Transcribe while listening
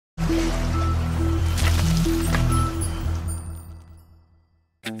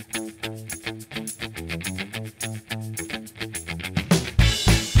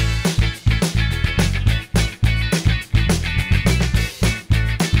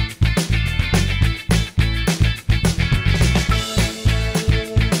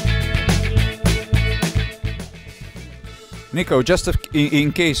Nico, just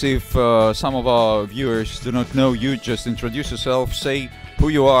in case if some of our viewers do not know you, just introduce yourself, say who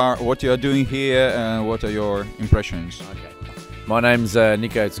you are, what you are doing here, and what are your impressions. Okay. My name's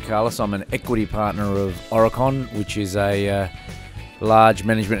Nicolás Czoukалас. I'm an equity partner of Aurecon, which is a large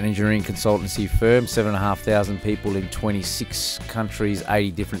management and engineering consultancy firm, 7,500 people in 26 countries,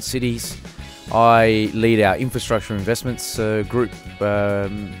 80 different cities. I lead our infrastructure investments group,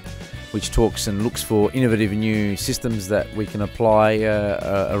 which talks and looks for innovative new systems that we can apply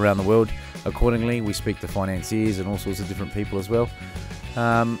around the world accordingly. We speak to financiers and all sorts of different people as well.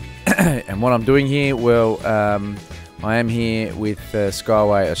 And what I'm doing here, well, I am here with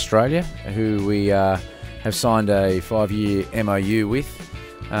SkyWay Australia, who we have signed a 5-year MOU with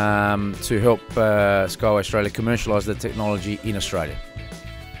to help SkyWay Australia commercialise the technology in Australia.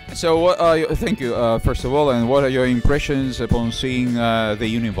 So, what are thank you first of all, and what are your impressions upon seeing the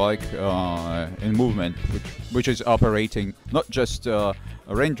unibike in movement, which is operating, not just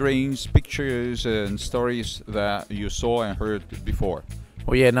renderings, pictures, and stories that you saw and heard before?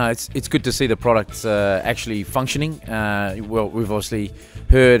 Well, yeah, no, it's good to see the products actually functioning. Well, we've obviously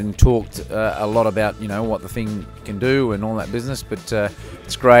heard and talked a lot about what the thing can do and all that business, but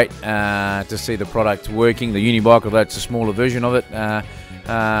it's great to see the product working. The unibike, although it's a smaller version of it.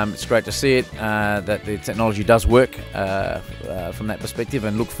 It's great to see it, that the technology does work from that perspective,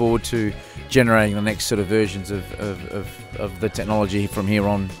 and look forward to generating the next sort of versions of the technology from here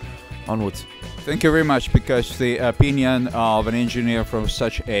onwards. Thank you very much, because the opinion of an engineer from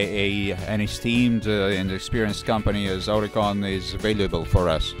such an esteemed and experienced company as Aurecon is valuable for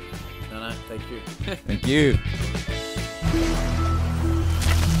us. No, thank you. Thank you.